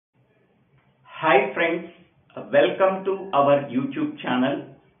Hi friends, welcome to our YouTube channel.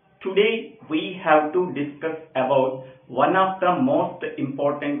 Today we have to discuss about one of the most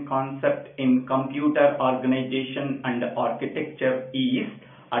important concepts in computer organization and architecture is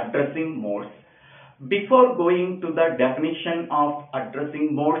addressing modes. Before going to the definition of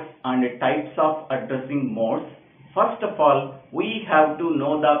addressing modes and types of addressing modes, first of all we have to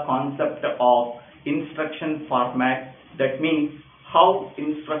know the concept of instruction format. That means how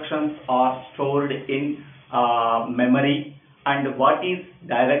instructions are stored in memory, and what is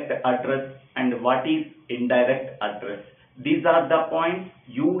direct address and what is indirect address. These are the points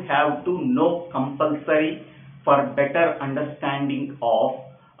you have to know compulsory for better understanding of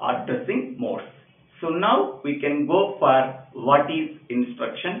addressing modes. So now we can go for what is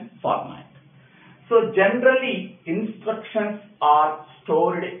instruction format. So generally instructions are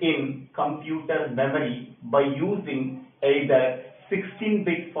stored in computer memory by using either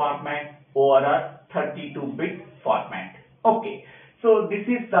 16-bit format or a 32-bit format. Okay, so this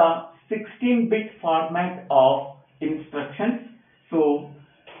is the 16-bit format of instructions. So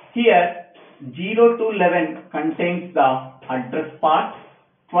here 0 to 11 contains the address part,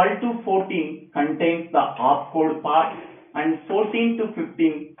 12 to 14 contains the opcode part, and 14 to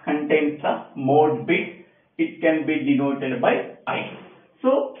 15 contains the mode bit. It can be denoted by I.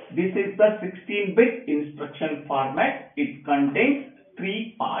 So this is the 16-bit instruction format. It contains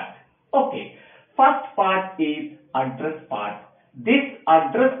three parts. Okay, first part is address part. This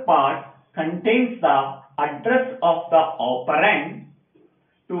address part contains the address of the operand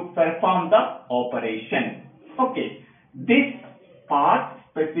to perform the operation. Okay, this part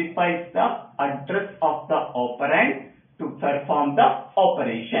specifies the address of the operand to perform the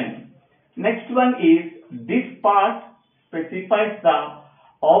operation. Next one is this part specifies the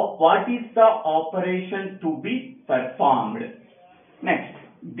what is the operation to be performed. Next,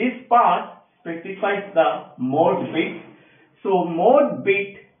 this part specifies the mode bit. So mode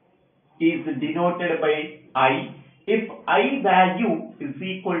bit is denoted by I. If I value is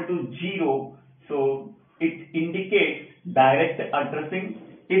equal to 0, so it indicates direct addressing.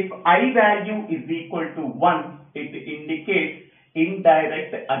 If I value is equal to 1, it indicates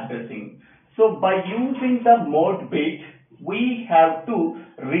indirect addressing. So by using the mode bit, we have to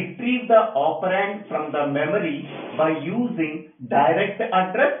retrieve the operand from the memory by using direct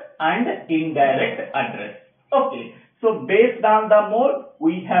address and indirect address. Okay, so based on the mode,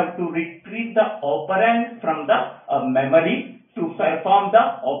 we have to retrieve the operand from the memory to perform the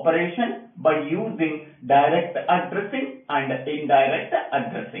operation by using direct addressing and indirect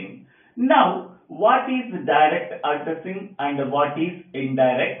addressing. Now, what is direct addressing and what is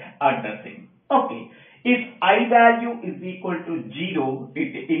indirect addressing? Okay, if I value is equal to 0,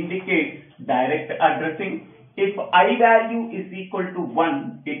 it indicates direct addressing. If I value is equal to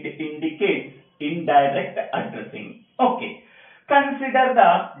 1, it indicates indirect addressing. Okay, consider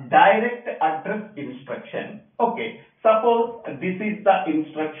the direct address instruction. Okay, suppose this is the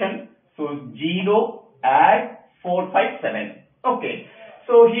instruction. So 0 add 457. Okay,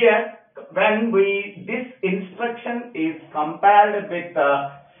 so here when this instruction is compared with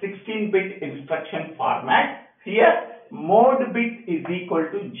the 16-bit instruction format, here mode bit is equal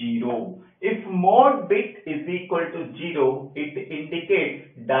to 0. If mode bit is equal to 0, it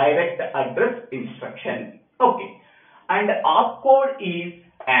indicates direct address instruction. Okay, and opcode is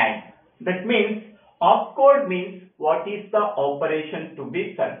add. That means opcode means what is the operation to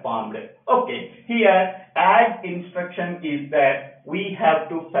be performed. Okay, here add instruction is that we have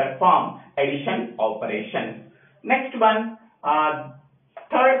to perform addition operation. Next one,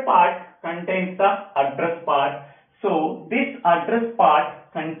 third part contains the address part. So this address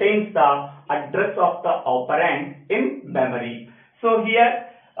part contains the address of the operand in memory. So here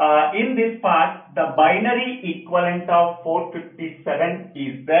in this part, the binary equivalent of 457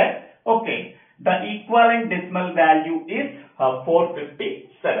 is there. Okay, the equivalent decimal value is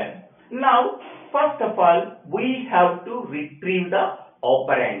 457. Now, first of all, we have to retrieve the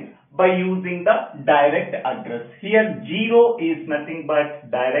operand by using the direct address. Here 0 is nothing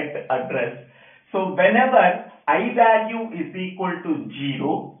but direct address. So whenever I value is equal to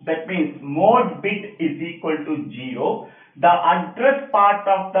 0, that means mode bit is equal to 0, the address part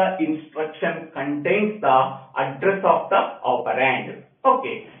of the instruction contains the address of the operand.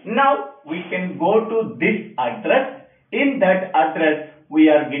 Okay, now we can go to this address. In that address, we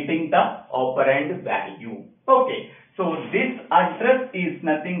are getting the operand value. Okay, so this address is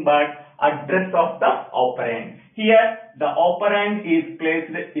nothing but address of the operand. Here the operand is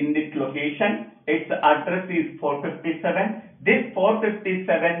placed in this location. Its address is 457. This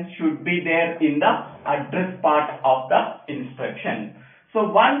 457 should be there in the address part of the instruction. So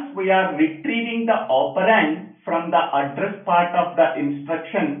once we are retrieving the operand from the address part of the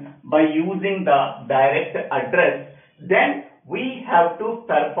instruction by using the direct address, then we have to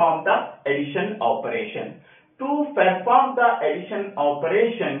perform the addition operation. To perform the addition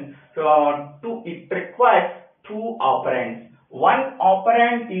operation, it requires two operands. One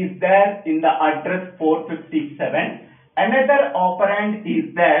operand is there in the address 457. Another operand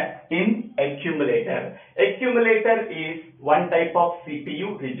is there in accumulator. Accumulator is one type of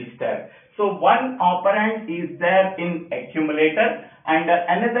CPU register. So one operand is there in accumulator and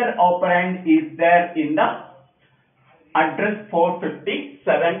another operand is there in the address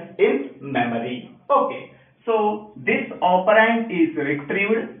 457 in memory. Okay. So this operand is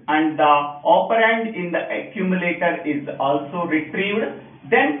retrieved and the operand in the accumulator is also retrieved.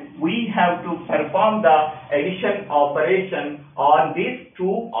 Then we have to perform the addition operation on these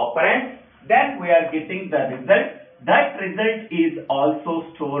two operands. Then we are getting the result. That result is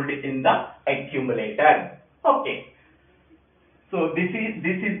also stored in the accumulator. Okay. So this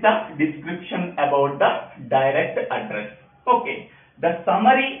is the description about the direct address. Okay. The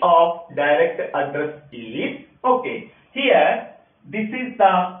summary of direct address is, okay, here this is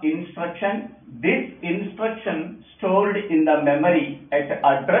the instruction. This instruction stored in the memory at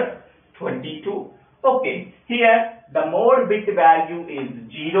address 22. Okay, here the mode bit value is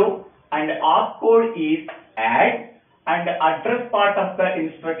 0 and opcode is add and address part of the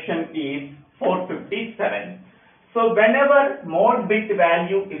instruction is 457. So whenever mode bit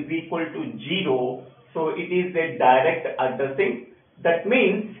value is equal to 0, so it is a direct addressing. That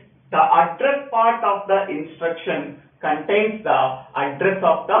means the address part of the instruction contains the address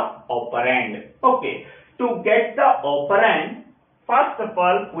of the operand. Okay. To get the operand, first of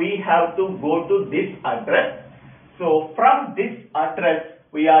all, we have to go to this address. So from this address,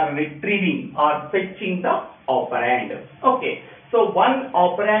 we are retrieving or fetching the operand. Okay. So one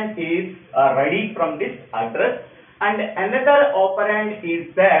operand is ready from this address and another operand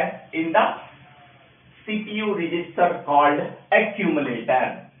is there in the CPU register called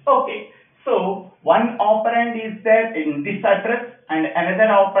accumulator. Okay, so one operand is there in this address and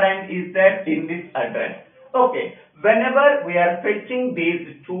another operand is there in this address. Okay, whenever we are fetching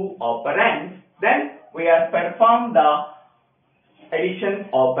these two operands, then we are perform the addition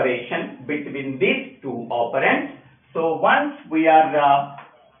operation between these two operands. So once we are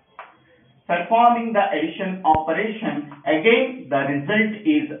performing the addition operation, again the result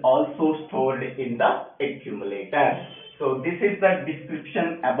is also stored in the accumulator. So this is the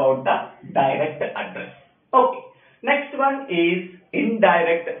description about the direct address. Okay. Next one is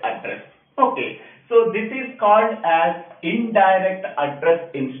indirect address. Okay. So this is called as indirect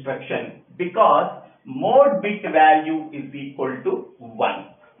address instruction because mode bit value is equal to 1.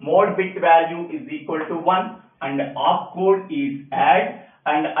 Mode bit value is equal to 1 and opcode is add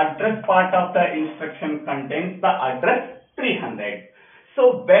and address part of the instruction contains the address 300.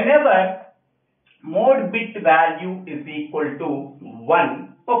 So whenever mode bit value is equal to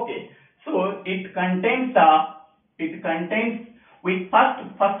 1, okay, so it contains we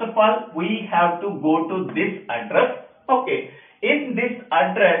first of all we have to go to this address. Okay, in this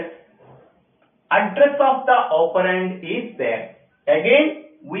address of the operand is there. Again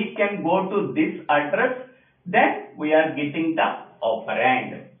we can go to this address, then we are getting the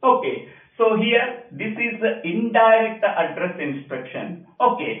operand. Okay, so here this is the indirect address instruction.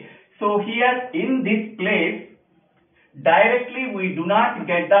 Okay, so here in this place directly we do not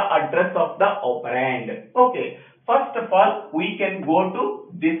get the address of the operand. Okay, first of all we can go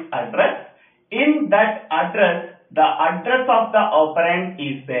to this address. In that address the address of the operand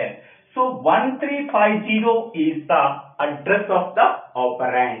is there. So 1350 is the address of the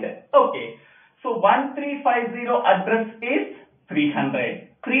operand. Okay, so 1350 address is 300.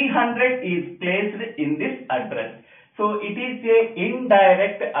 300 is placed in this address. So it is a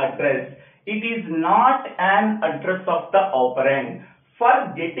indirect address. It is not an address of the operand.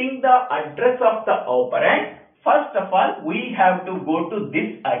 For getting the address of the operand, first of all we have to go to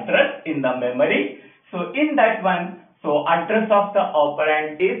this address in the memory. So in that one, so address of the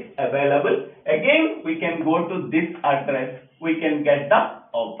operand is available. Again we can go to this address. We can get the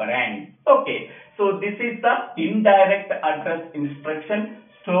operand. Okay. So this is the indirect address instruction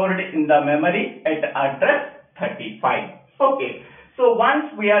stored in the memory at address 35. Okay. So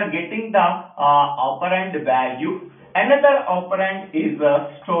once we are getting the operand value, another operand is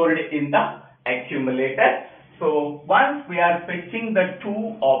stored in the accumulator. So once we are fetching the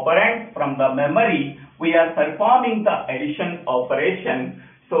two operands from the memory, we are performing the addition operation.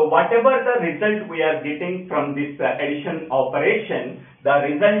 So whatever the result we are getting from this addition operation, the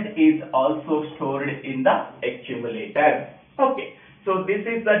result is also stored in the accumulator. Okay. So this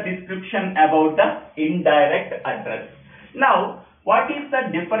is the description about the indirect address. Now, what is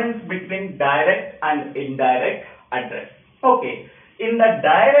the difference between direct and indirect address? Okay, in the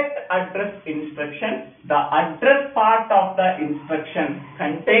direct address instruction, the address part of the instruction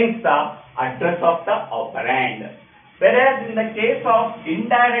contains the address of the operand. Whereas in the case of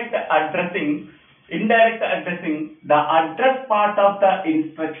indirect addressing, the address part of the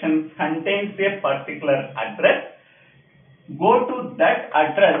instruction contains a particular address. Go to that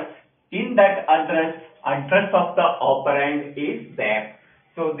address. In that address of the operand is there.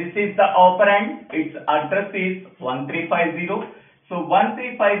 So this is the operand. Its address is 1350. So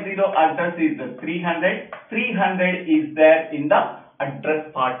 1350 address is 300. 300 is there in the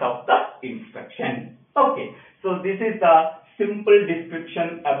address part of the instruction. Okay. So this is the simple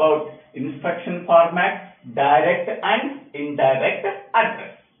description about instruction format, direct and indirect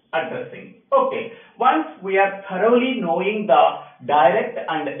addressing. Okay. Once we are thoroughly knowing the direct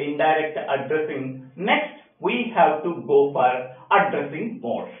and indirect addressing, next we have to go for addressing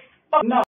modes. Now